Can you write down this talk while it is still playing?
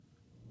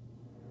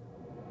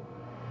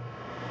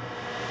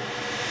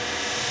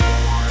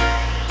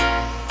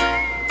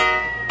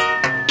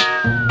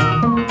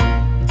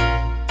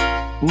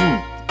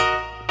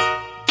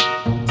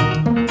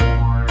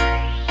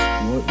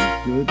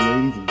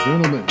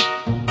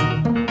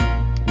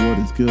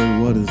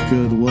good? What is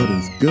good? What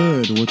is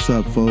good? What's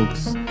up,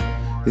 folks?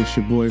 It's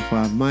your boy,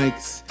 Five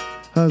Mics,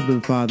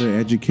 husband, father,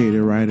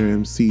 educator, writer,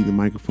 MC. The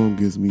microphone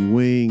gives me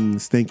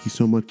wings. Thank you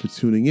so much for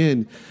tuning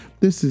in.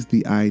 This is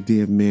the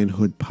Idea of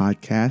Manhood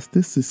podcast.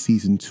 This is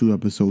season 2,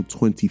 episode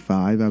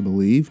 25, I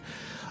believe.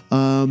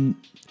 And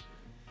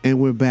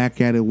we're back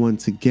at it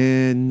once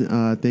again.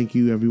 Thank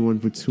you, everyone,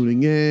 for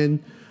tuning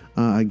in.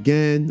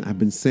 Again, I've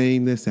been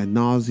saying this ad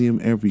nauseum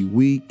every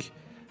week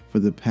for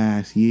the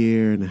past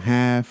year and a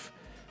half.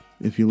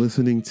 If you're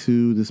listening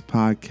to this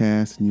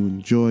podcast and you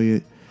enjoy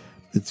it,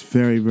 it's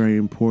very, very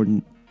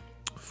important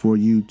for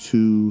you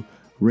to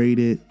rate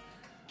it,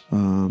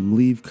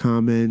 leave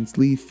comments,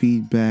 leave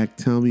feedback.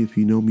 Tell me if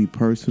you know me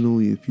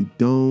personally. If you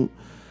don't,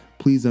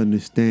 please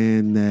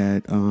understand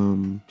that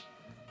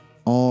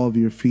all of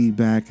your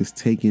feedback is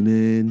taken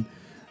in.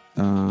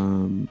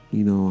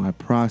 I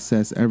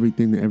process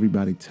everything that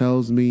everybody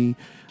tells me.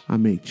 I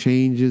make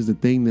changes. The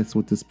thing that's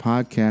with this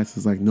podcast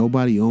is like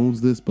nobody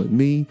owns this but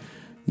me.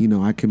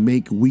 I can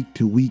make week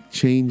to week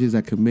changes.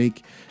 I can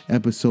make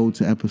episode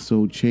to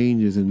episode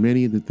changes, and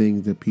many of the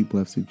things that people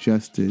have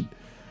suggested,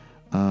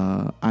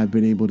 I've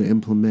been able to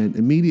implement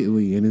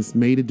immediately, and it's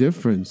made a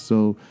difference.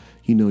 So,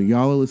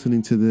 y'all are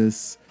listening to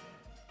this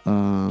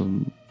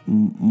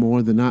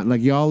more than not.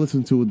 Like, y'all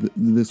listen to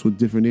this with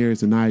different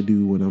ears than I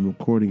do when I'm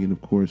recording it, of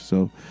course.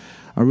 So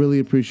I really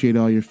appreciate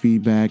all your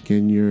feedback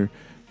and your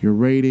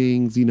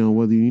ratings.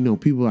 Whether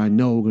people I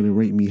know are going to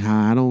rate me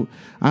high.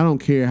 I don't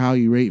care how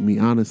you rate me.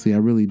 Honestly, I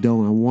really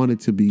don't. I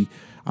want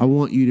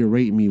you to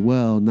rate me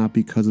well, not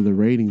because of the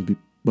ratings,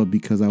 but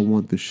because I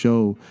want the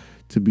show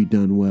to be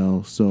done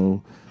well.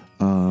 So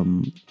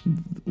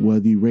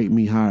whether you rate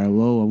me high or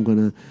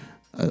low,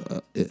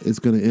 it's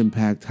going to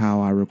impact how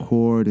I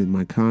record and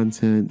my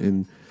content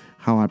and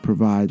how I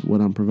provide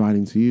what I'm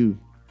providing to you.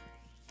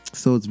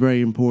 So it's very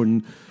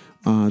important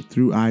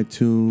through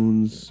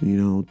iTunes,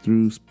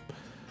 through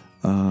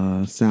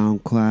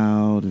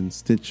SoundCloud and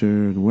Stitcher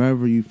and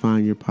wherever you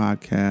find your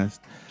podcast.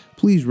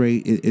 Please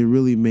rate. It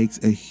really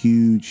makes a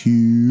huge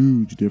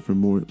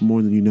difference,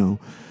 more than you know.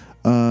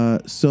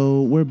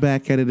 So we're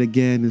back at it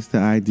again. It's the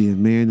Idea of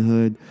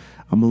Manhood.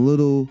 I'm a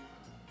little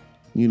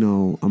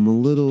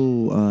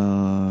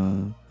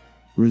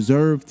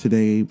reserved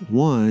today.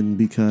 One,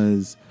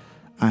 because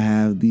I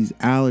have these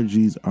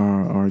allergies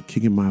are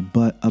kicking my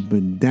butt up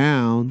and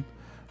down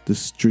the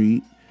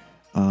street.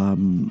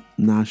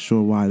 Not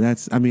sure why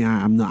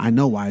I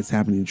know why it's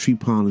happening. Tree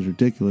pollen is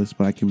ridiculous,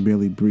 but I can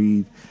barely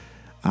breathe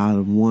out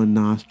of one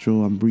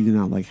nostril. I'm breathing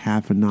out like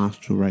half a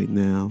nostril right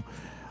now.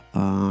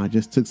 I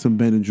just took some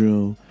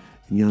Benadryl,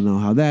 and y'all know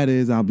how that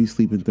is. I'll be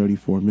sleeping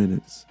 34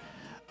 minutes.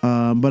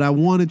 But I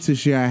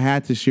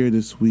had to share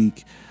this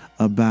week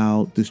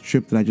about this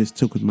trip that I just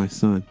took with my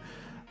son.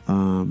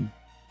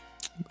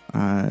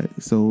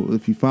 So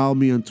if you follow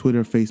me on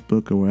Twitter,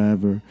 Facebook, or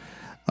wherever,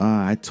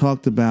 I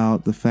talked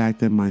about the fact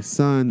that my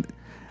son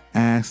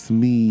asked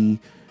me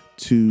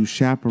to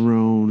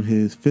chaperone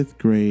his 5th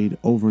grade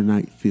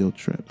overnight field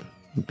trip.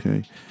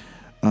 Okay.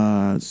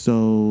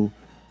 So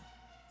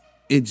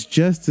it's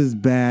just as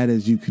bad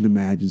as you can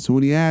imagine. So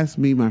when he asked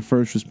me, my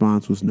first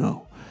response was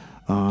no.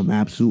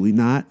 Absolutely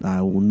not.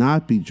 I will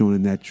not be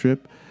joining that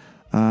trip.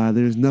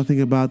 There's nothing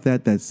about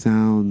that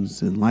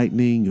sounds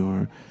enlightening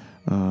or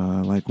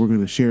like we're going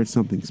to share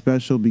something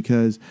special,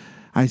 because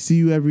I see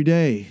you every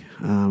day,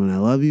 and I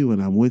love you,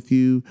 and I'm with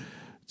you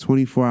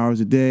 24 hours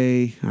a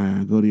day.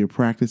 I go to your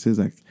practices.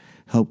 I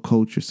help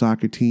coach your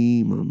soccer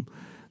team. I'm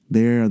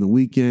there on the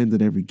weekends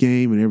at every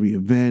game and every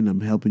event.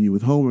 I'm helping you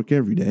with homework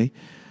every day.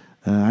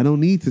 I don't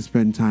need to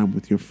spend time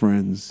with your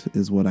friends,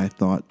 is what I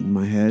thought in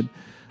my head.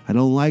 I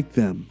don't like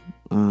them.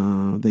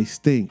 They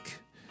stink.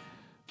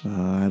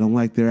 I don't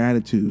like their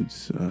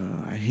attitudes.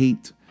 I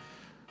hate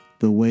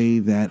the way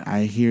that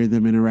I hear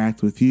them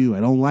interact with you. I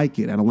don't like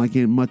it. I don't like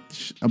it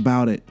much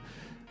about it.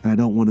 And I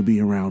don't want to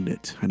be around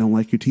it. I don't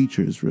like your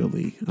teachers,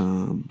 really.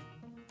 And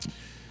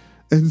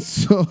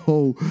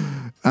so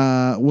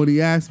when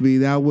he asked me,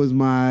 that was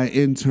my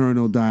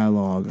internal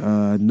dialogue.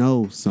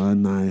 No,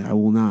 son, I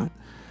will not.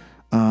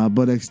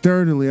 But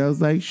externally, I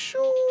was like,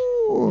 sure.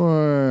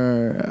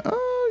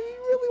 Oh, you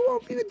really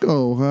want me to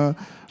go, huh?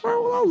 All right,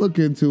 well, I'll look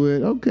into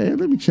it. Okay,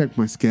 let me check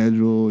my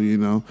schedule,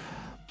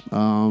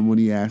 when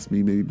he asked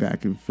me maybe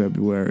back in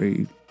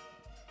February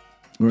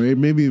or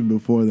maybe even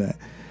before that.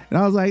 And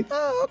I was like,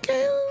 oh,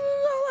 okay,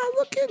 I'll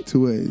look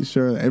into it.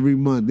 Sure, every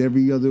month,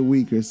 every other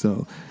week or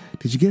so.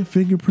 Did you get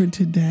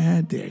fingerprinted,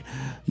 Dad?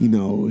 He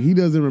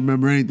doesn't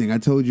remember anything. I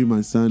told you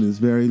my son is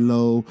very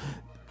low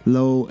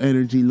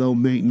energy, low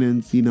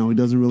maintenance. He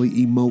doesn't really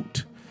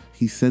emote.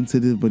 He's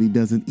sensitive, but he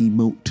doesn't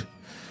emote.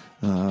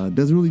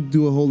 Doesn't really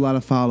do a whole lot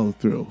of follow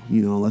through,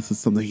 unless it's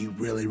something he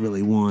really,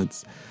 really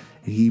wants.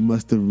 And he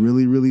must have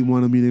really, really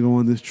wanted me to go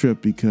on this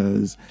trip,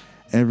 because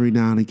every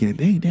now and again,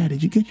 hey, Dad,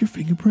 did you get your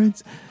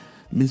fingerprints?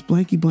 Miss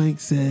Blanky Blank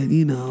said,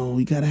 you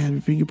got to have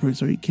your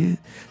fingerprints or you can't.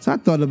 So I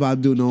thought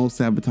about doing the whole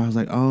sabotage.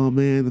 Like, oh,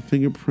 man, the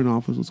fingerprint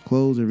office was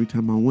closed every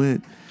time I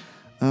went.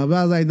 But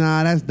I was like,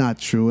 nah, that's not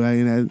true. I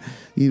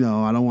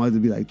don't want it to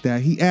be like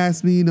that. He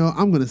asked me,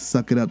 I'm going to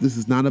suck it up. This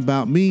is not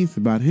about me. It's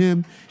about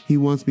him. He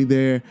wants me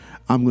there.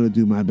 I'm going to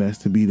do my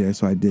best to be there.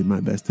 So I did my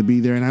best to be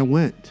there, and I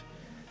went.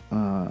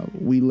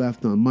 We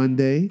left on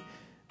Monday.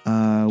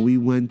 We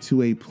went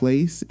to a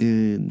place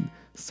in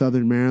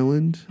Southern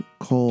Maryland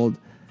called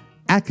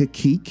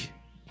Accokeek,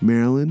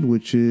 Maryland,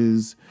 which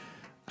is,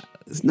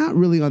 it's not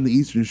really on the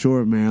eastern shore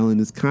of Maryland.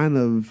 It's kind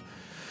of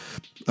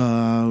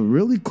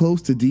really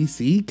close to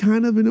D.C.,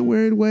 kind of in a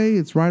weird way.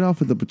 It's right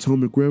off of the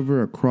Potomac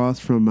River, across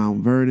from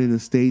Mount Vernon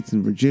Estates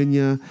in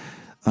Virginia,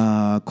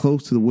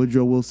 close to the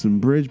Woodrow Wilson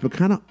Bridge, but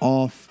kind of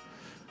off,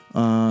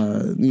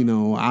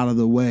 out of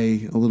the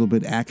way a little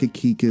bit.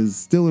 Accokeek is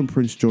still in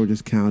Prince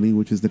George's County,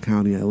 which is the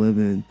county I live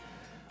in,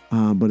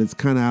 but it's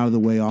kind of out of the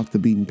way, off the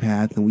beaten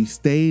path. And we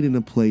stayed in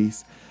a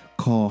place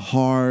called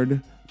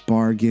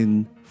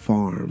Harbargain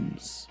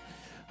Farms.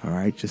 All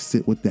right, just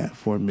sit with that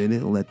for a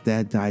minute, let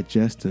that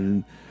digest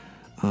and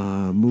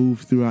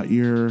move throughout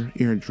your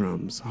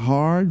eardrums.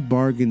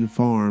 Harbargain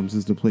Farms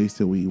is the place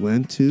that we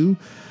went to.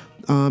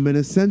 And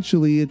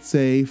essentially it's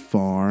a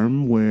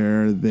farm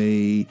where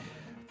they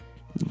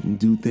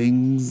do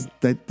things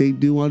that they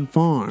do on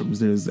farms.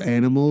 There's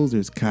animals,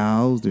 there's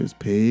cows, there's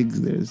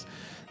pigs, there's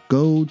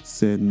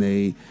goats, and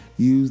they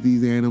use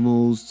these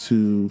animals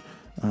to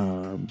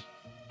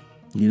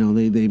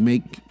they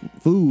make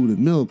food and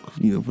milk,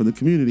 for the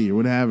community or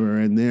whatever.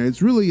 And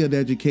it's really an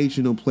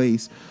educational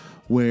place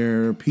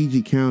where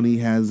PG County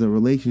has a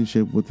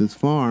relationship with this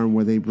farm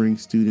where they bring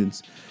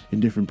students in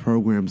different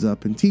programs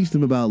up and teach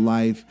them about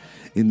life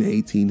in the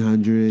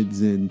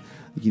 1800s and,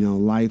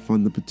 life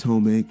on the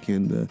Potomac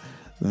and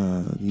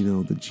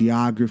the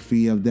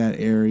geography of that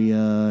area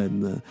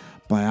and the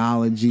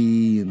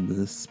biology and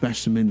the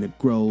specimen that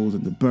grows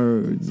and the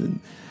birds. And,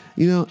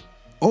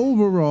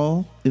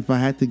 overall, if I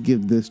had to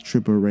give this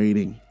trip a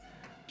rating,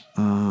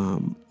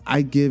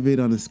 I give it,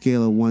 on a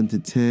scale of 1 to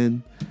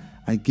 10,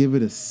 I give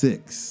it a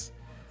 6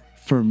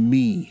 for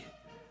me.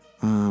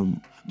 I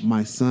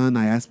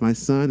asked my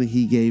son, and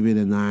he gave it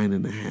a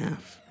 9.5.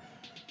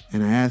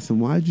 And I asked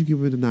him, why did you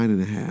give it a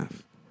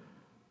 9.5?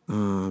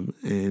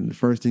 And the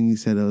first thing he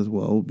said was,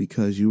 well,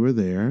 because you were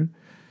there.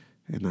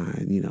 And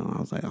I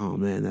was like, oh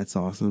man, that's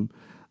awesome.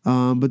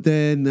 But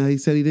then he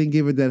said he didn't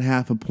give it that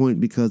half a point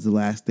because the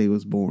last day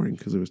was boring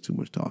because there was too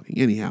much talking.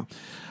 Anyhow,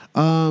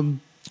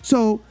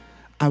 so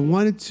I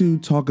wanted to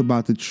talk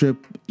about the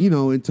trip,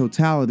 in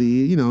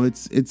totality.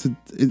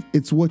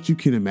 It's what you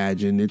can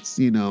imagine.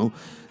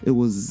 It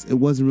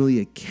wasn't really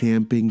a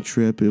camping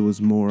trip. It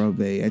was more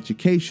of a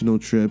educational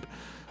trip.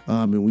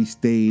 And we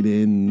stayed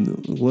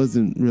in, it was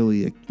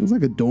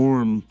like a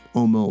dorm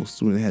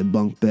almost, where they had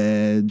bunk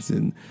beds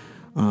and,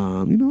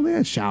 they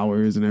had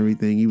showers and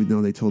everything, even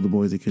though they told the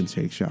boys they couldn't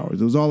take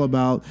showers. It was all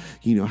about,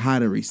 how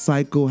to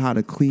recycle, how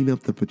to clean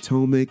up the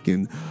Potomac,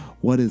 and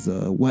what is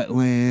a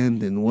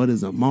wetland, and what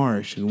is a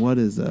marsh, and what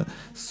is a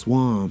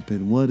swamp,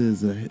 and what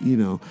is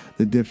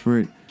the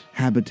different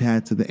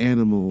habitats of the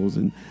animals,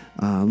 and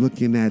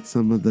looking at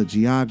some of the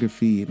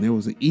geography. And there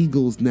was an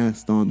eagle's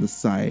nest on the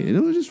site, and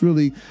it was just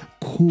really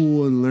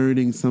cool, and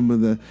learning some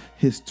of the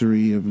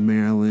history of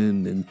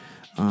Maryland. And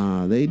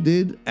they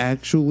did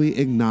actually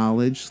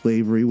acknowledge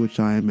slavery, which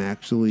I am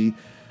actually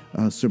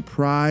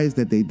surprised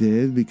that they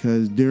did,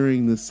 because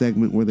during the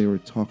segment where they were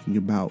talking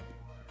about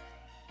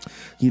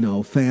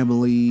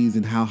families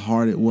and how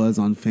hard it was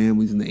on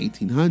families in the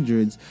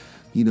 1800s,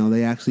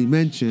 they actually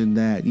mentioned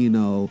that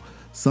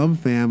some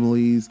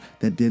families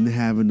that didn't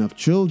have enough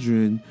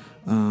children,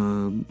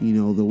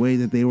 the way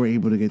that they were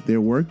able to get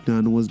their work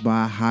done was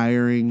by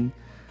hiring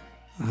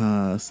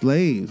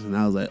slaves. And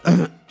I was like,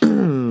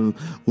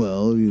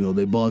 well,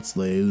 they bought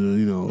slaves,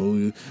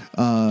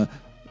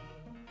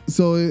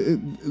 so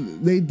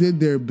they did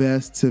their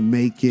best to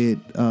make it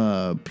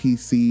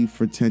PC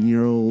for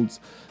 10-year-olds.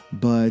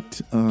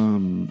 But,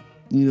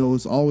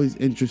 it's always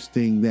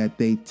interesting that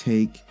they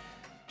take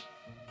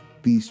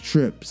these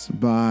trips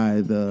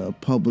by the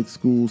public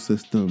school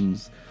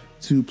systems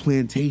to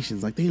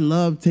plantations. Like, they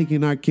love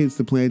taking our kids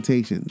to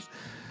plantations.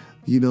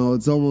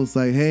 It's almost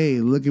like,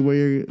 hey, look at where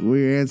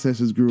your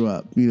ancestors grew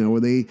up, where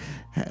they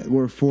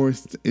were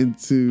forced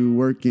into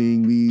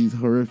working these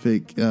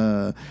horrific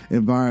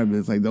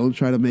environments. Like, don't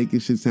try to make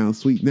this shit sound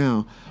sweet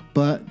now.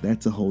 But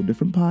that's a whole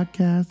different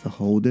podcast, a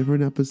whole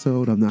different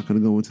episode. I'm not going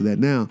to go into that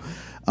now.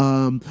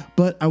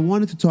 But I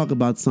wanted to talk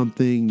about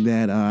something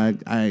that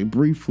I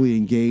briefly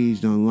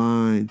engaged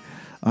online,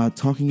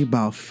 talking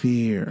about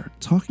fear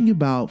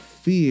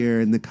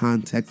in the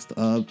context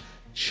of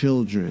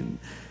children,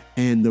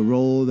 and the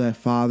role that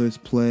fathers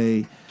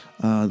play,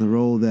 the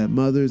role that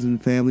mothers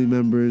and family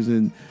members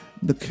and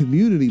the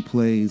community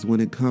plays when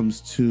it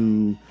comes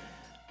to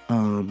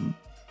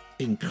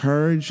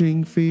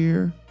encouraging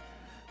fear,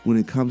 when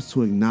it comes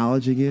to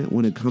acknowledging it,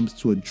 when it comes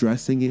to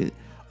addressing it,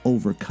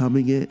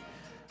 overcoming it.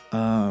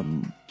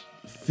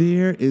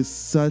 Fear is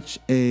such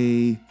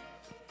an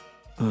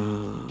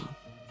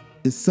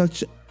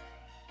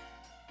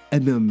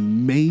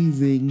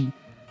amazing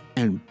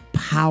and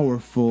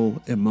powerful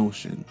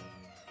emotion.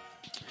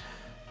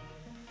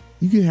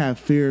 You can have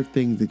fear of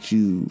things that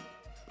you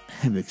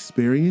have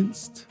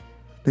experienced,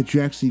 that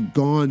you actually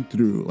gone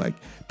through. Like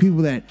people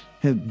that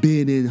have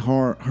been in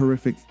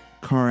horrific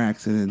car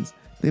accidents,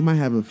 they might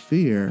have a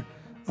fear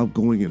of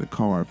going in a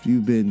car. If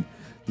you've been,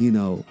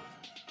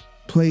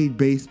 played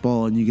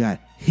baseball and you got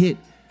hit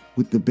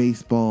with the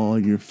baseball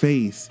in your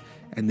face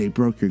and they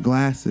broke your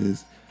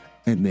glasses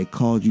and they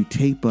called you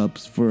tape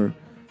ups for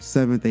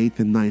 7th, 8th,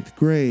 and 9th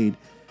grade,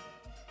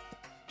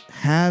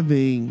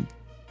 having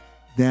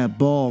that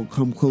ball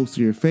come close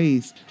to your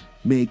face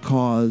may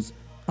cause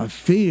a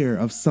fear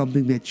of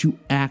something that you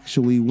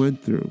actually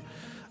went through.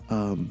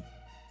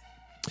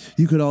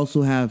 You could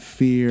also have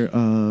fear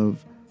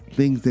of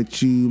things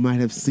that you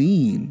might have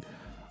seen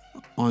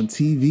on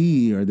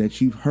TV or that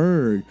you've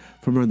heard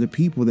from other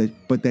people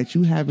but that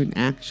you haven't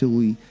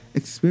actually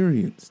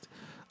experienced.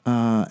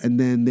 And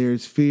then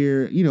there's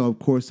fear, of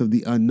course, of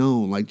the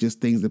unknown, like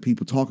just things that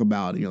people talk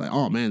about. And you're like,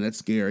 oh man, that's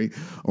scary.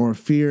 Or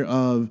fear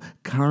of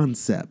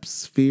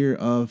concepts, fear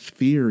of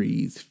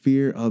theories,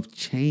 fear of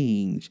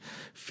change,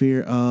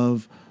 fear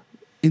of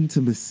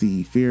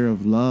intimacy, fear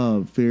of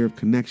love, fear of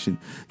connection.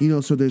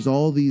 So there's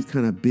all these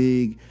kind of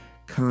big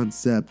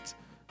concept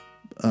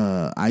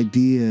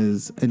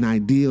ideas and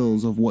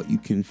ideals of what you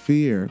can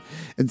fear.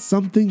 And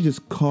something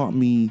just caught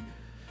me.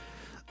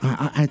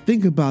 I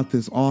think about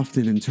this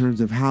often in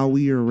terms of how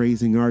we are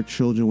raising our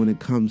children when it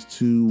comes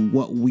to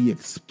what we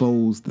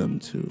expose them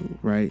to,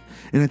 right?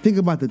 And I think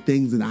about the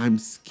things that I'm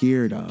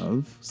scared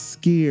of.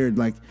 Scared,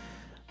 like,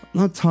 I'm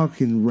not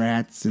talking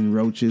rats and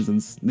roaches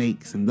and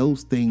snakes and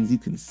those things you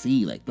can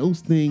see. Like,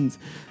 those things,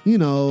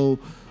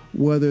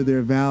 whether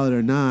they're valid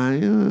or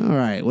not, all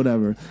right,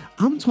 whatever.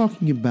 I'm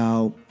talking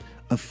about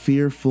a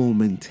fearful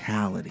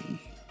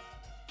mentality.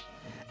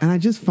 And I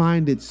just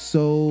find it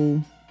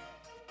so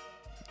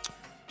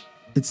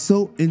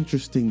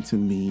interesting to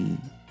me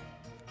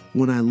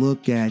when I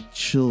look at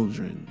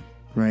children,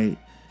 right?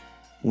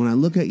 When I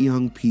look at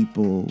young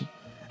people,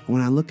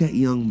 when I look at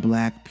young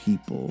black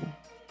people,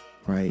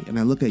 right? And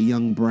I look at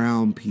young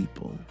brown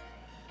people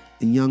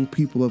and young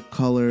people of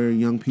color,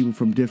 young people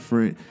from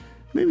different,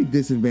 maybe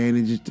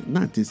disadvantaged,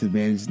 not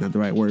disadvantaged is not the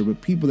right word,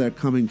 but people that are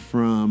coming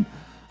from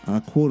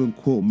quote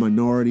unquote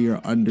minority or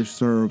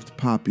underserved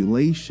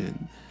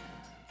population.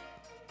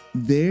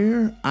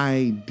 Their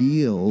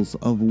ideals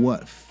of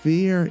what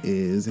fear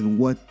is and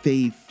what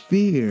they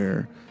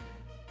fear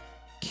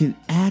can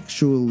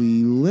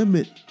actually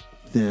limit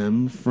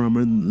us,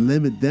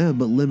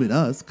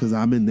 because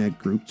I'm in that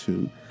group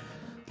too,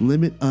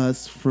 limit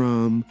us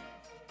from,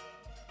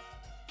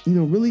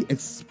 really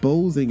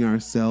exposing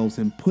ourselves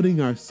and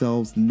putting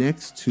ourselves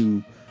next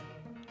to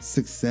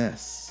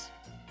success.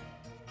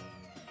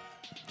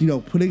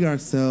 Putting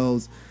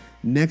ourselves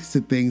next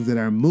to things that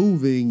are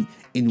moving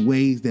in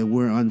ways that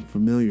we're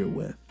unfamiliar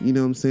with. You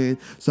know what I'm saying?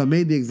 So I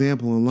made the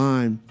example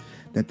online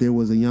that there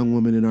was a young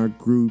woman in our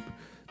group,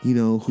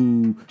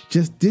 who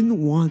just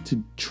didn't want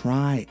to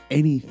try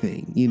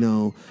anything.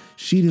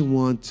 She didn't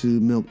want to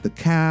milk the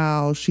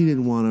cow. She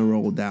didn't want to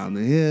roll down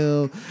the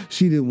hill.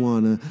 She didn't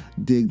want to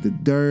dig the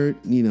dirt,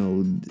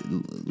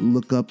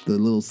 look up the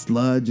little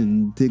sludge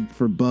and dig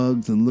for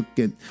bugs and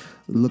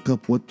look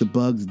up what the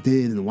bugs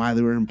did and why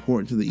they were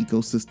important to the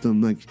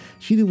ecosystem. Like,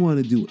 she didn't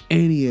want to do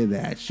any of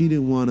that. She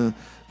didn't want to,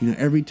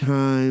 every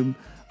time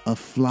a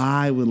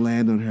fly would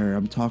land on her,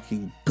 I'm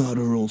talking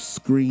guttural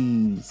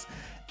screams.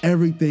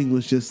 Everything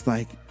was just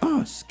like,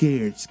 oh,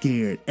 scared.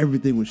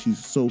 Everything was,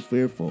 she's so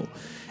fearful.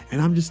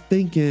 And I'm just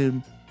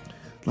thinking,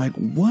 like,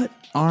 what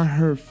are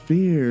her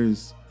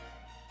fears,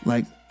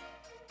 like,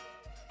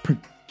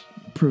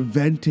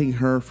 preventing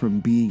her from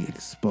being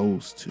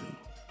exposed to?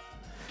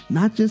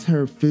 Not just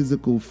her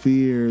physical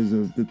fears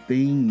of the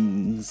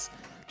things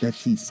that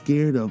she's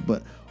scared of,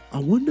 but I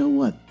wonder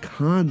what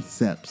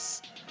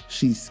concepts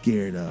she's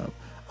scared of.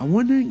 I'm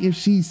wondering if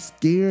she's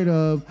scared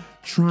of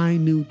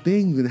trying new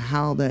things and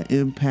how that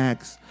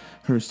impacts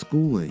her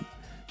schooling.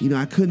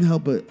 I couldn't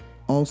help but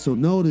also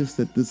notice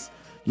that this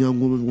young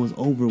woman was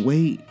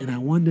overweight, and I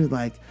wondered,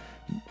 like,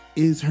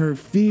 is her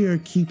fear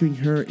keeping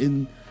her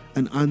in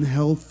an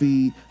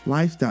unhealthy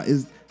lifestyle?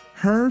 Is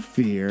her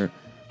fear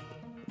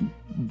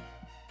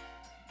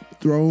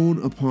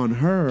thrown upon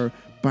her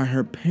by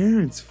her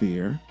parents'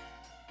 fear?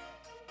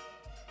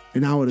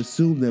 And I would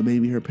assume that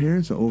maybe her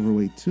parents are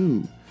overweight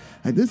too.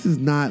 Like, this is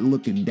not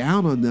looking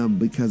down on them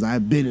because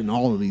I've been in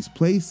all of these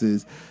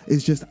places.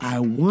 It's just, I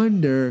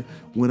wonder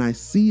when I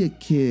see a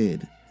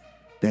kid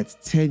that's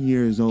 10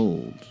 years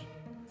old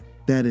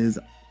that is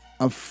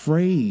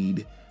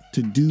afraid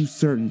to do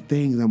certain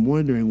things, I'm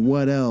wondering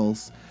what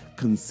else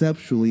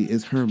conceptually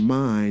is her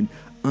mind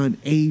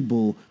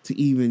unable to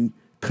even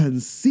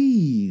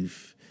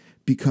conceive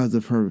because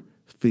of her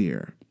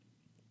fear.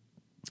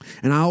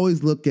 And I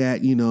always look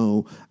at, I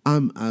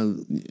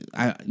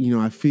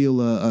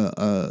feel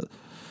a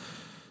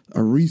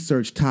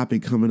research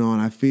topic coming on.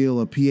 I feel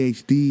a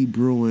PhD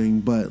brewing,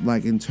 but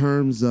like in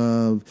terms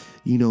of,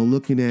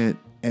 looking at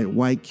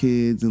white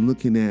kids and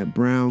looking at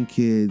brown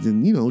kids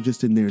and,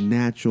 just in their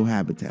natural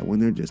habitat when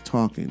they're just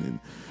talking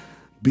and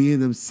being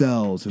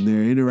themselves and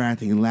they're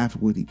interacting and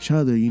laughing with each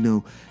other,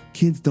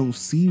 kids don't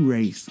see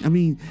race. I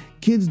mean,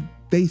 kids,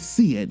 they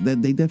see it,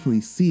 they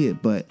definitely see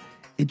it, but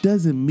it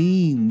doesn't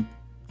mean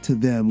to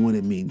them what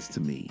it means to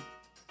me.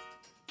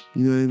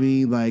 You know what I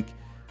mean? Like,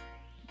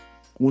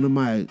 one of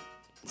my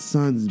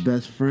son's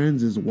best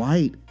friends is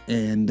white,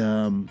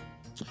 and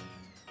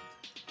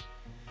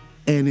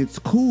it's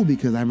cool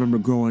because I remember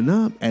growing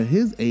up at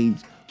his age,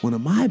 one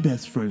of my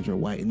best friends were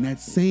white in that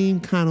same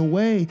kind of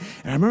way.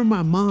 And I remember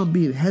my mom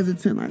being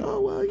hesitant, like,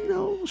 oh,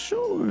 well,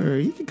 sure,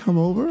 he can come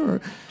over,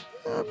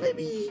 or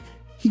maybe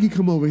he could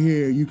come over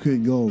here, you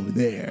could go over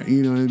there,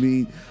 you know what I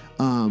mean?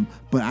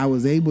 But I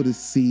was able to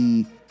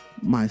see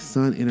my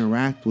son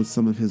interact with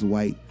some of his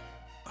white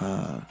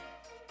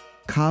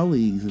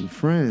colleagues and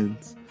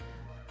friends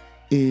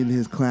in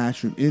his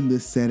classroom, in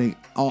this setting,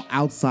 all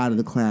outside of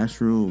the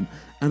classroom.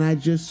 And I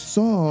just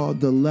saw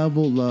the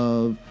level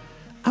of,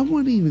 I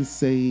wouldn't even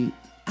say,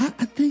 I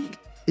think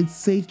it's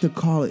safe to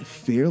call it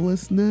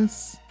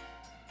fearlessness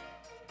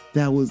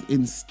that was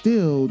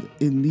instilled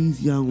in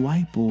these young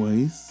white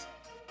boys.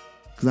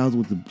 Because I was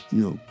with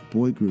the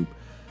boy group.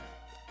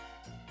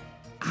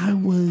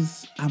 I'm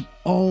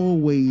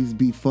always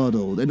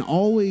befuddled and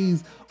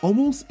always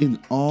almost in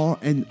awe,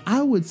 and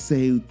I would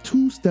say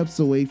 2 steps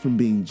away from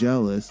being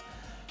jealous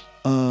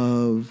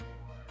of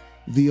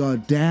the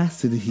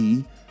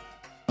audacity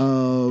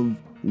of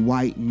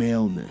white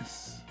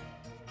maleness.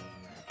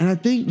 And I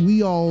think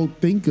we all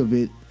think of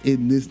it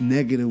in this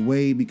negative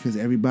way because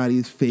everybody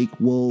is fake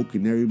woke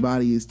and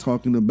everybody is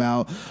talking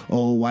about,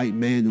 white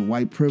men and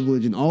white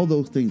privilege, and all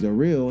those things are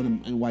real,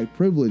 and white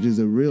privilege is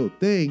a real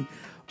thing.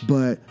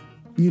 But,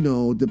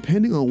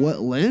 depending on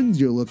what lens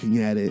you're looking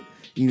at it,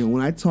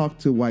 when I talk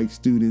to white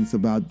students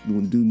about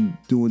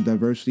doing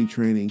diversity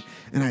training,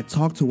 and I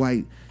talk to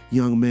white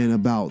young men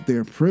about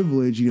their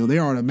privilege,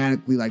 they're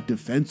automatically like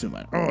defensive,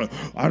 like, oh,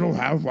 I don't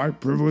have white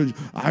privilege,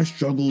 I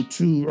struggle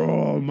too,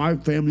 oh, my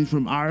family's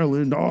from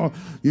Ireland, but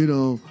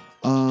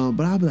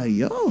I'll be like,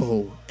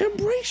 yo,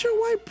 embrace your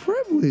white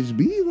privilege.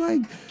 Be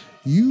like,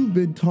 you've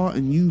been taught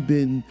and you've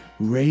been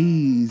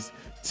raised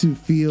to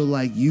feel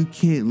like you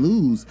can't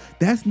lose.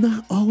 That's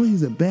not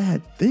always a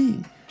bad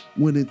thing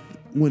when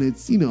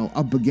it's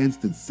up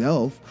against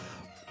itself.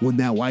 When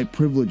that white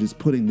privilege is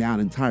putting down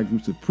entire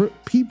groups of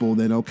people,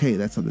 then okay,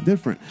 that's something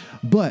different.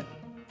 But,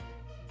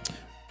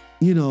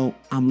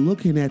 I'm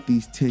looking at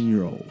these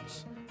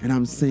 10-year-olds and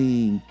I'm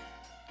seeing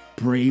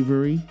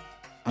bravery.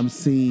 I'm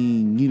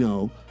seeing,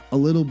 a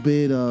little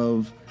bit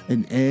of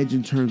an edge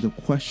in terms of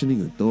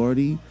questioning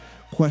authority,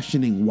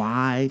 questioning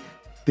why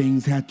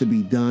things have to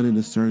be done in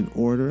a certain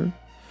order.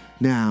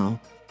 Now,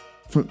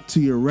 to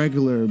your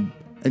regular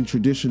and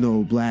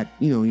traditional black,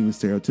 even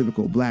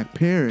stereotypical black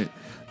parent,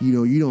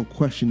 you don't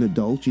question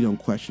adults, you don't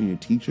question your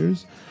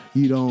teachers,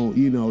 you don't,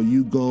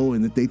 you go,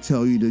 and if they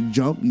tell you to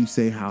jump, you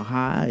say how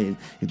high, and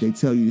if they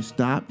tell you to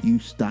stop, you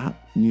stop,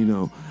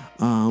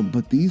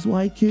 but these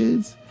white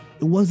kids,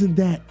 it wasn't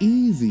that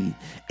easy,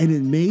 and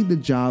it made the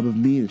job of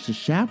me as a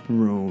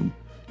chaperone,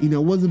 it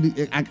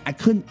wasn't, I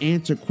couldn't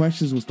answer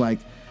questions with like,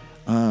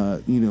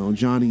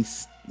 Johnny,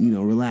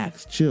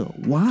 relax, chill.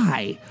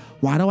 Why?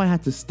 Why do I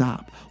have to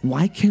stop?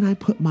 Why can't I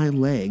put my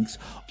legs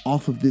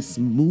off of this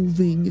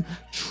moving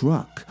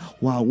truck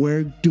while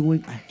we're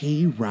doing a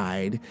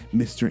hayride,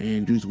 Mr.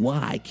 Andrews?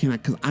 Why can't I?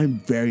 Because I'm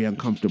very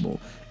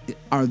uncomfortable.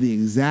 Are the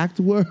exact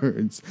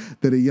words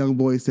that a young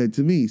boy said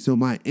to me. So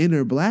my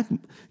inner black,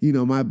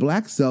 my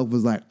black self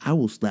was like, I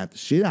will slap the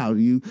shit out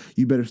of you.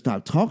 You better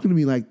stop talking to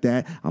me like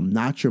that. I'm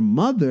not your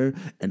mother,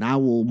 and I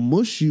will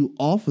mush you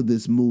off of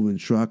this moving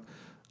truck.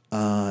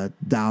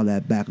 Dial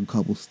that back a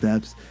couple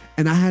steps.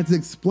 And I had to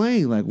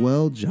explain, like,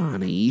 well,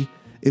 Johnny,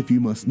 if you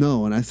must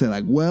know. And I said,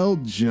 like, well,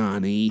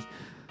 Johnny,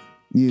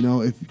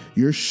 if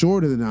you're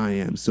shorter than I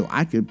am, so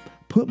I could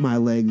put my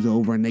legs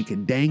over and they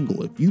could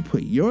dangle. If you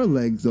put your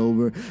legs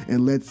over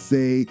and let's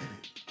say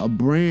a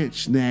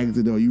branch snags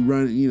it or you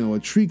run, a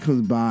tree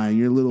comes by and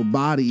your little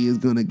body is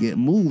going to get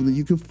moved and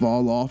you could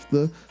fall off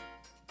the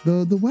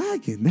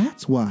wagon.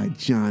 That's why,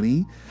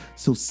 Johnny.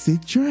 So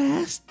sit your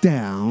ass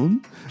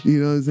down.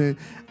 You know what I'm saying?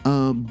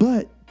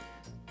 But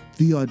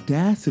the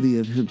audacity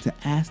of him to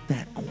ask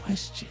that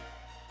question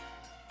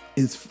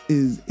is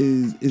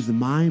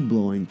mind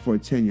blowing for a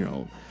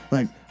 10-year-old.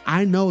 Like,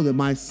 I know that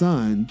my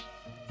son,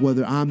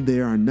 whether I'm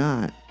there or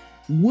not,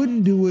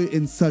 wouldn't do it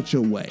in such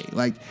a way.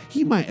 Like,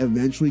 he might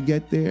eventually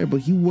get there, but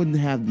he wouldn't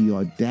have the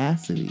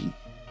audacity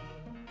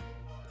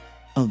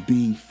of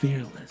being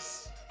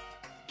fearless.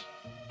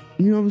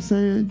 You know what I'm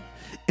saying?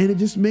 And it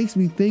just makes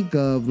me think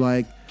of,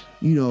 like,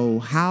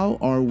 how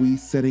are we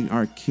setting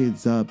our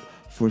kids up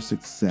for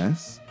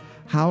success?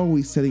 How are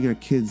we setting our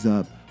kids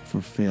up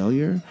for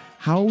failure?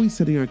 How are we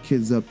setting our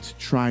kids up to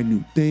try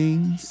new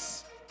things?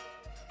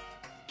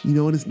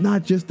 And it's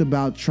not just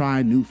about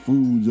trying new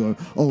foods or,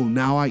 oh,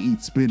 now I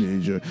eat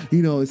spinach or,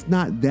 it's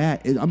not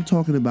that. I'm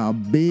talking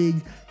about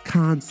big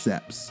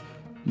concepts,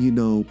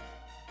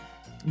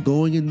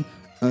 going in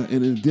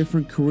a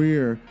different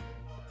career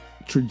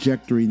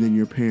trajectory than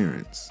your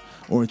parents,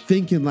 or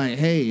thinking like,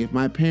 hey, if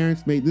my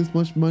parents made this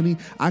much money,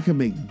 I can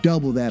make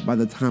double that by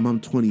the time I'm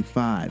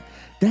 25.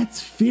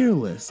 That's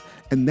fearless,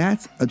 and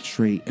that's a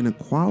trait and a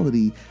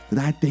quality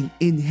that I think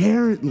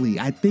inherently,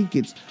 I think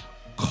it's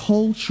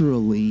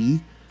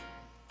culturally,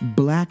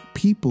 Black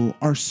people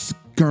are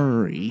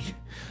scurry.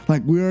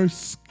 Like, we're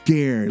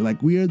scared.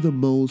 Like, we are the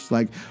most,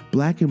 like,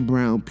 Black and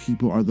brown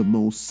people are the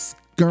most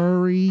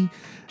scurry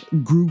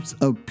groups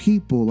of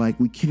people. Like,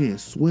 we can't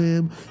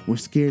swim. We're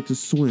scared to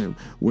swim.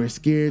 We're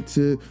scared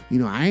to,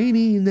 I ain't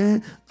eating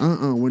that.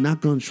 We're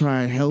not gonna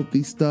try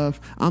healthy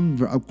stuff. I'm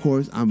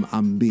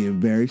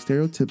being very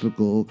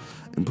stereotypical,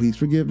 and please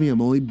forgive me.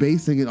 I'm only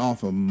basing it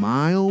off of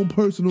my own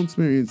personal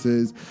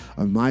experiences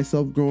of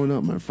myself growing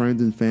up, my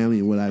friends and family,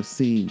 and what I've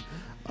seen.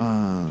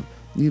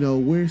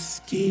 We're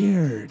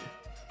scared.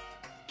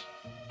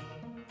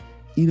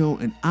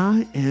 And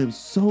I am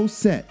so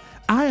set.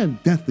 I am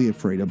deathly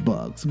afraid of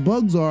bugs.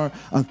 Bugs are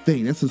a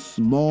thing. That's a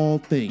small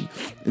thing.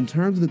 In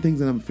terms of the things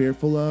that I'm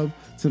fearful of,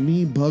 to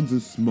me, bugs are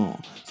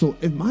small. So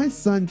if my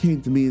son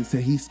came to me and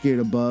said he's scared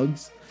of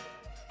bugs,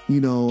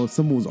 if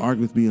someone was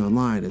arguing with me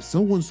online, if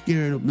someone's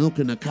scared of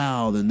milking a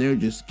cow, then they're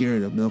just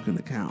scared of milking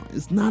a cow.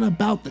 It's not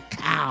about the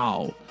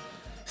cow.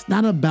 It's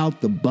not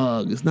about the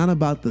bug. It's not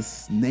about the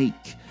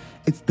snake.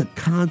 It's the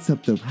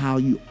concept of how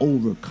you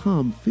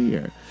overcome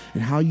fear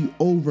and how you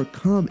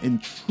overcome and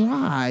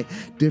try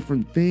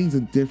different things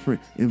in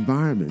different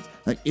environments.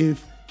 Like,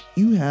 if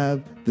you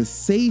have the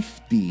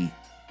safety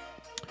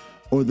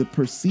or the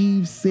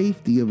perceived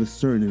safety of a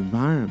certain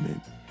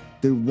environment,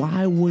 then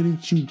why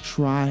wouldn't you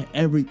try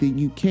everything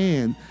you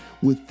can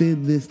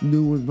within this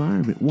new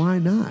environment? Why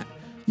not?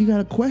 You got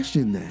to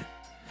question that.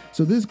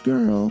 So this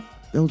girl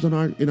that was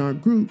in our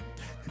group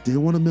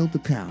didn't want to milk the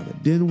cow,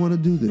 that didn't want to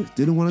do this,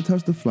 didn't want to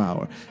touch the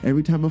flower.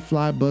 Every time a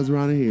fly buzzed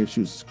around her ear, she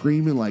was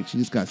screaming like she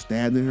just got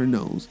stabbed in her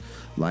nose.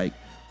 Like,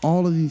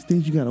 all of these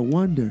things, you got to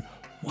wonder,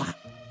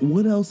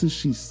 what else is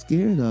she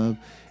scared of?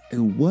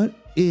 And what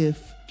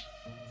if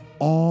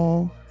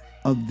all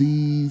of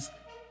these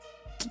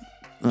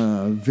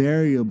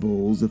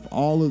variables, if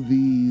all of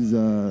these,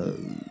 I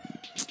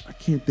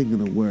can't think of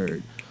the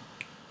word,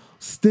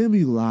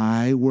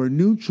 stimuli were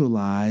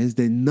neutralized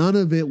and none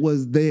of it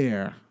was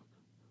there?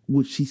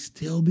 Would she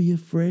still be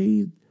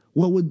afraid?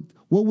 What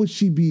would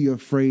she be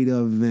afraid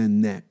of then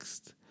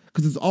next?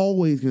 Because it's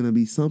always going to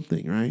be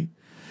something, right?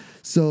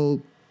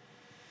 So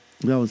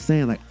I was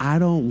saying, like, I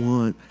don't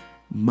want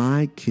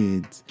my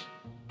kids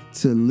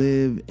to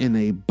live in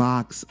a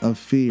box of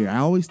fear. I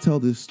always tell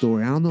this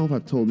story. I don't know if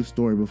I've told this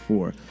story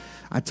before.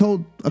 I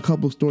told a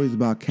couple stories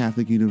about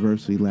Catholic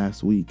University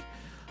last week.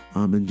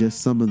 And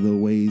just some of the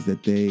ways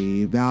that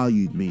they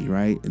valued me,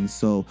 right? And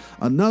so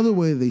another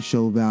way they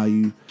show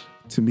value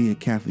to me at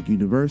Catholic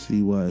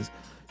University was,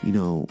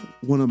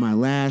 one of my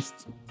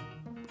last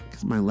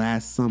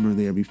summer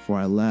there before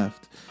I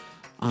left,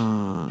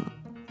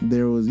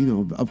 there was,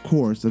 of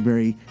course, a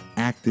very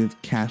active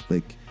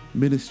Catholic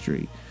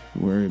ministry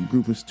where a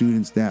group of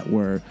students that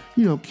were,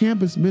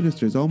 campus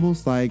ministers,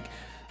 almost like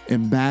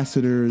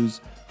ambassadors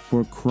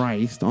for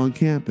Christ on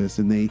campus.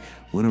 And they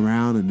went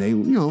around and they,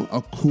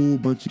 a cool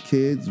bunch of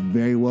kids,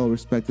 very well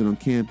respected on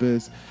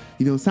campus.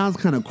 It sounds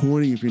kind of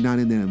corny if you're not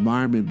in that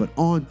environment, but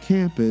on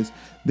campus,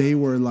 they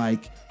were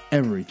like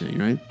everything,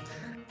 right?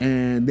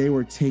 And they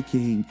were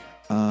taking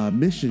a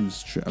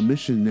missions trip. I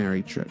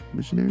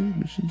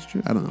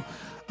don't know.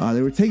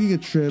 They were taking a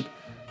trip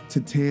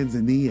to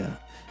Tanzania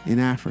in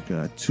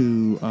Africa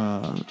to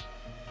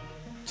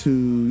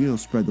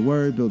spread the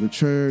word, build a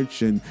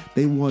church, and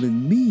they wanted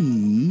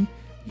me,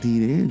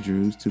 Dean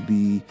Andrews, to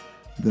be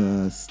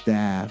the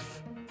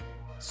staff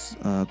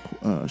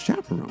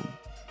chaperone.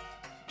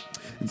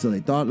 And so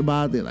they thought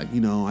about it. They're like,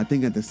 I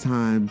think at this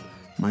time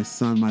my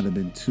son might have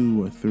been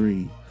 2 or 3. I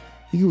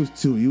think he was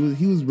 2.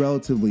 He was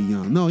relatively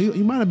young. No,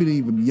 he might have been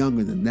even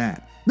younger than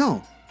that.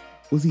 No,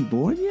 was he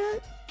born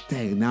yet?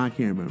 Dang, now I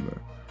can't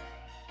remember.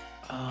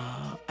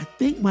 I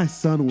think my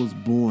son was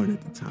born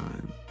at the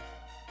time.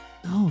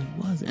 No, he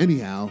wasn't.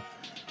 Anyhow,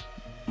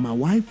 my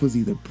wife was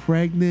either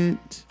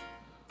pregnant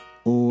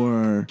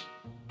or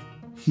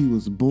he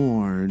was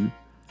born,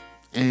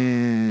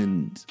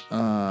 and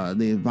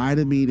they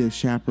invited me to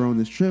chaperone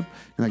this trip.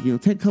 Like,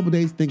 take a couple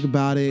days, think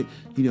about it.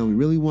 We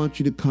really want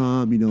you to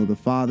come. The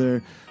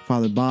Father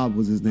Bob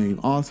was his name.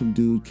 Awesome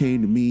dude,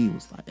 came to me and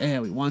was like, hey,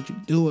 we want you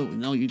to do it. We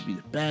know you'd be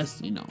the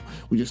best.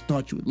 We just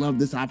thought you would love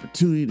this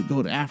opportunity to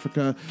go to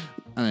Africa.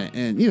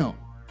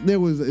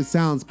 It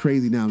sounds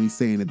crazy now me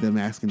saying it, them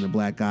asking the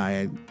Black guy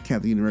at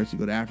Catholic University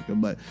to go to Africa,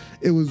 but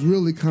it was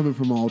really coming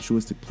from an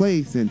altruistic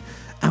place. And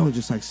I was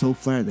just like so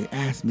flattered. They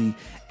asked me,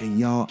 and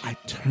y'all, I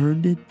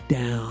turned it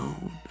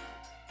down.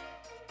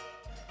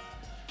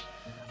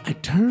 I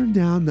turned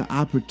down the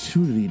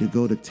opportunity to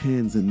go to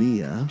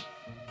Tanzania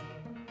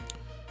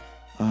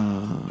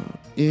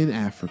in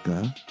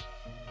Africa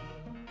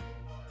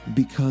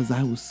because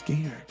I was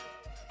scared.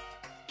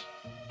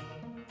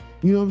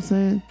 You know what I'm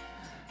saying?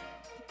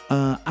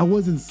 I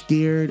wasn't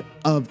scared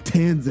of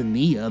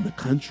Tanzania, the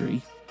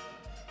country.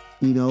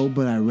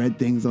 But I read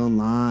things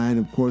online.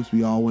 Of course,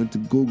 we all went to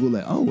Google,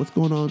 like, oh, what's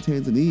going on in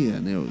Tanzania?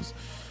 And there was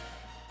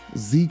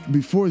Zika.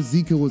 Before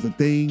Zika was a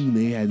thing,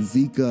 they had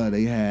Zika,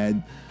 they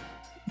had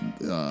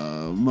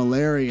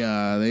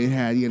malaria, you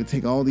had to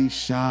take all these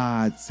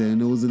shots, and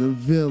it was in a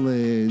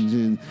village,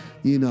 and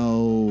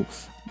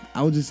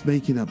I was just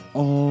making up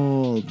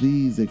all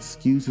these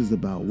excuses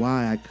about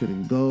why I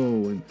couldn't go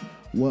and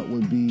what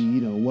would be,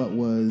 what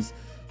was,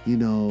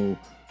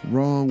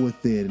 wrong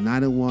with it, and I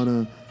didn't want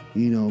to,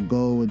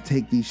 go and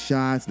take these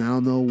shots, and I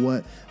don't know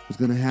what was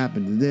going to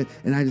happen to this,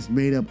 and I just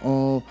made up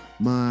all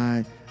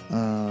my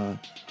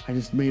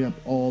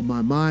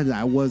mind that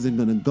I wasn't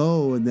going to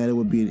go and that it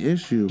would be an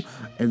issue.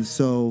 And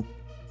so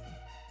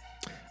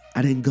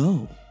I didn't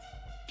go.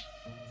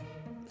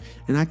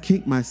 And I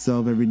kick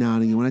myself every now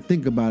and again. When I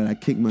think about it, I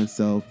kick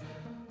myself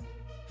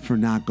for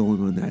not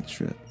going on that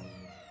trip.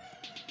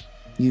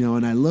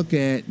 And I look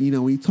at,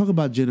 when you talk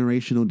about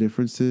generational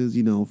differences,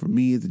 for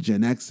me as a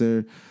Gen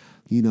Xer,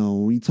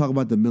 when you talk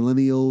about the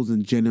millennials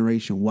and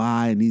Generation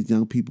Y and these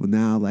young people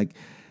now, like,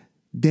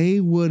 they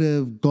would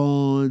have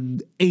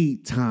gone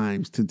 8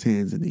 times to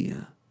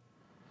Tanzania.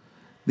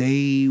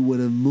 They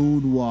would have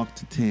moonwalked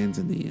to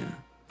Tanzania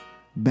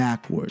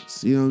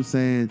backwards. You know what I'm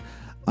saying?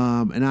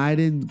 And I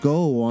didn't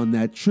go on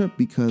that trip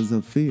because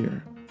of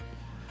fear.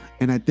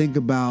 And I think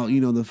about,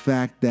 the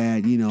fact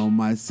that,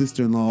 my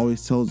sister-in-law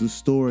always tells a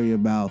story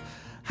about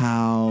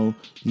how,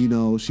 she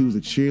was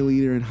a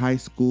cheerleader in high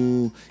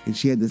school and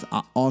she had this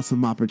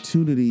awesome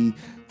opportunity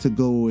to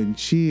go and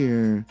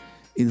cheer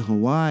in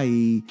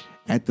Hawaii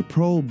at the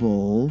Pro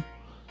Bowl,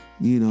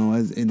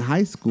 as in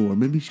high school, or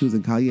maybe she was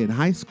in college, in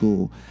high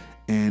school,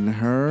 and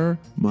her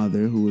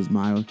mother, who was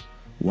my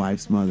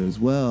wife's mother as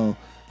well,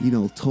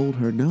 told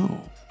her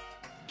no,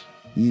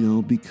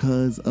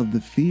 because of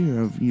the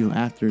fear of,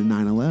 after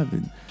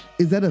 9/11.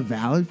 Is that a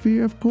valid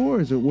fear? Of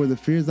course. Or were the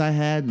fears I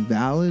had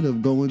valid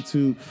of going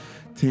to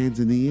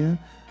Tanzania?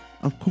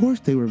 Of course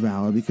they were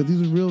valid, because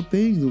these were real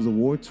things. It was a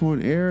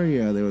war-torn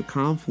area. There were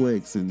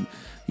conflicts and,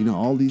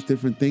 all these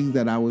different things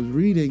that I was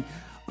reading.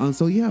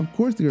 So yeah, of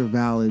course they were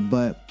valid,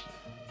 but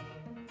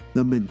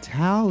the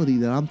mentality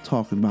that I'm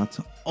talking about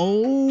to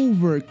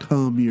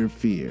overcome your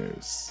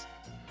fears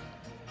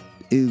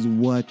is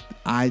what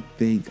I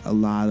think a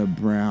lot of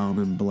brown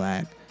and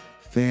black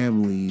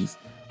families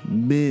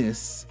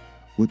miss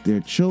with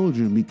their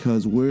children,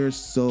 because we're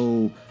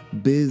so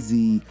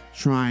busy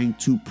trying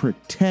to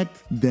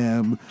protect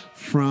them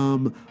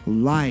from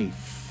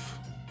life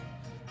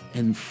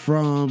and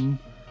from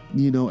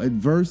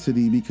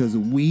adversity, because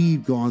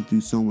we've gone through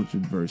so much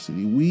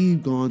adversity.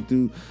 We've gone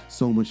through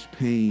so much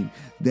pain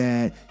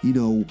that,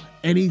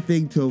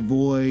 anything to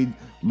avoid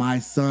my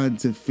son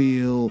to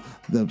feel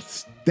the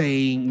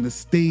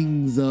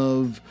stings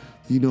of,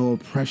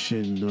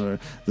 oppression, or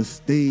the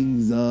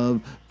stings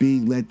of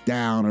being let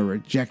down or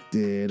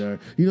rejected, or,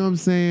 you know what I'm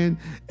saying?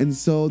 And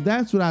so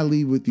that's what I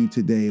leave with you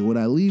today. What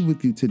I leave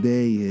with you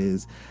today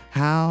is,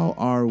 how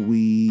are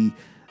we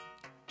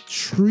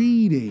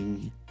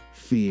treating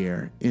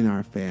fear in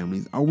our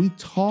families? Are we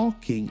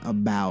talking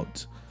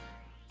about,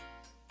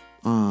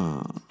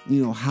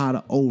 how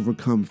to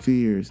overcome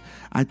fears?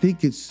 I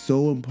think it's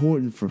so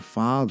important for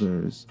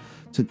fathers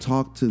to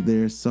talk to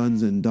their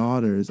sons and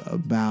daughters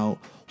about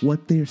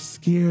what they're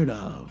scared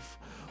of,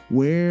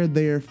 where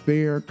their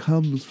fear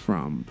comes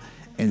from,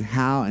 and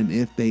how and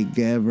if they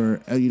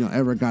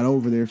ever got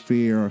over their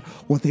fear, or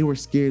what they were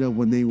scared of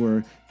when they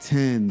were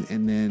 10,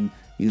 and then,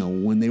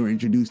 when they were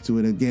introduced to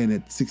it again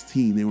at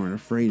 16, they weren't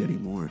afraid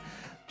anymore.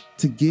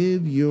 To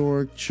give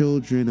your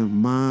children a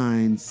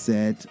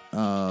mindset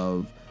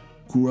of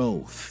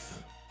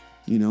growth.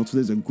 So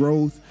there's a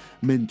growth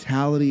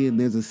mentality and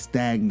there's a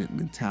stagnant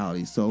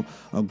mentality. So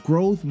a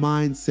growth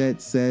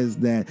mindset says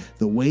that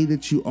the way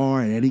that you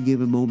are at any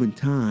given moment in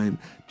time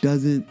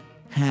doesn't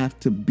have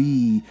to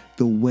be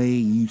the way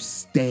you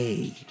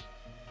stay.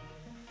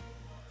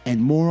 And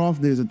more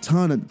often, there's a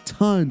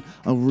ton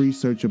of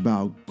research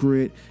about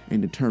grit and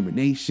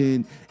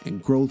determination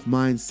and growth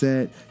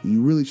mindset.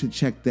 You really should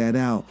check that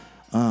out.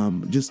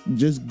 Just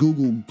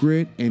Google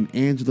grit, and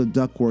Angela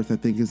Duckworth, I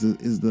think is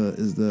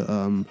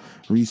the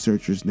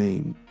researcher's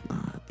name.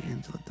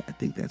 Angela, I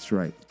think that's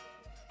right.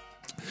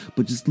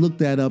 But just look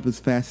that up. It's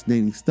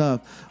fascinating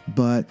stuff.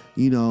 But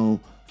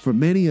for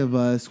many of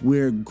us,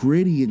 we're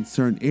gritty in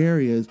certain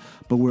areas,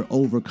 but we're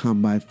overcome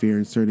by fear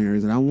in certain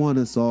areas. And I want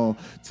us all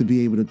to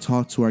be able to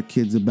talk to our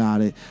kids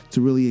about it,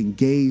 to really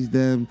engage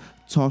them,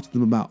 talk to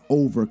them about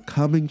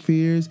overcoming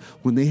fears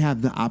when they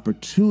have the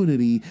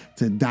opportunity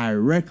to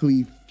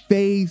directly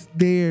face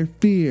their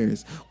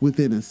fears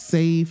within a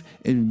safe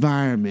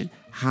environment.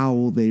 How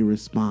will they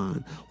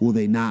respond? Will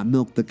they not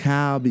milk the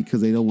cow because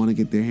they don't want to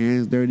get their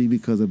hands dirty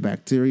because of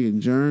bacteria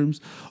and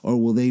germs?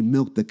 Or will they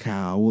milk the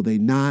cow? Will they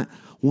not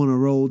want to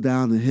roll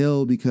down the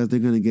hill because they're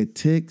going to get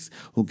ticks?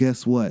 Well,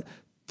 guess what?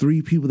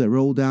 3 people that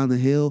rolled down the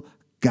hill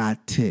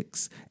got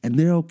ticks, and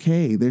they're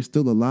okay. They're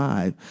still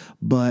alive.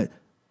 But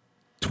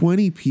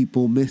 20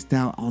 people missed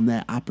out on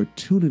that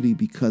opportunity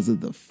because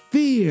of the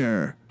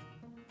fear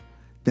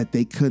that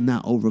they could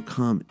not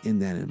overcome in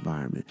that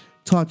environment.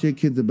 Talk to your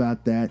kids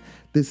about that.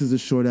 This is a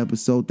short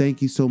episode.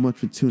 Thank you so much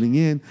for tuning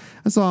in.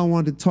 That's all I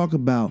wanted to talk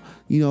about.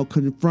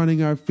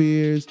 Confronting our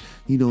fears,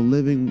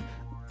 living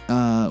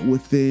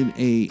within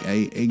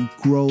a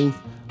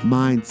growth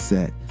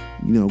mindset,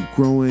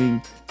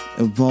 growing,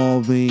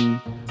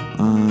 evolving,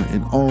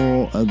 and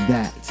all of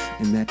that.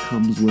 And that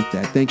comes with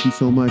that. Thank you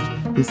so much.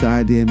 This is the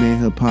Idea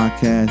Manhood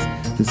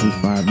podcast. This is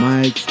 5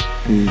 Mics.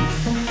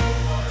 Peace.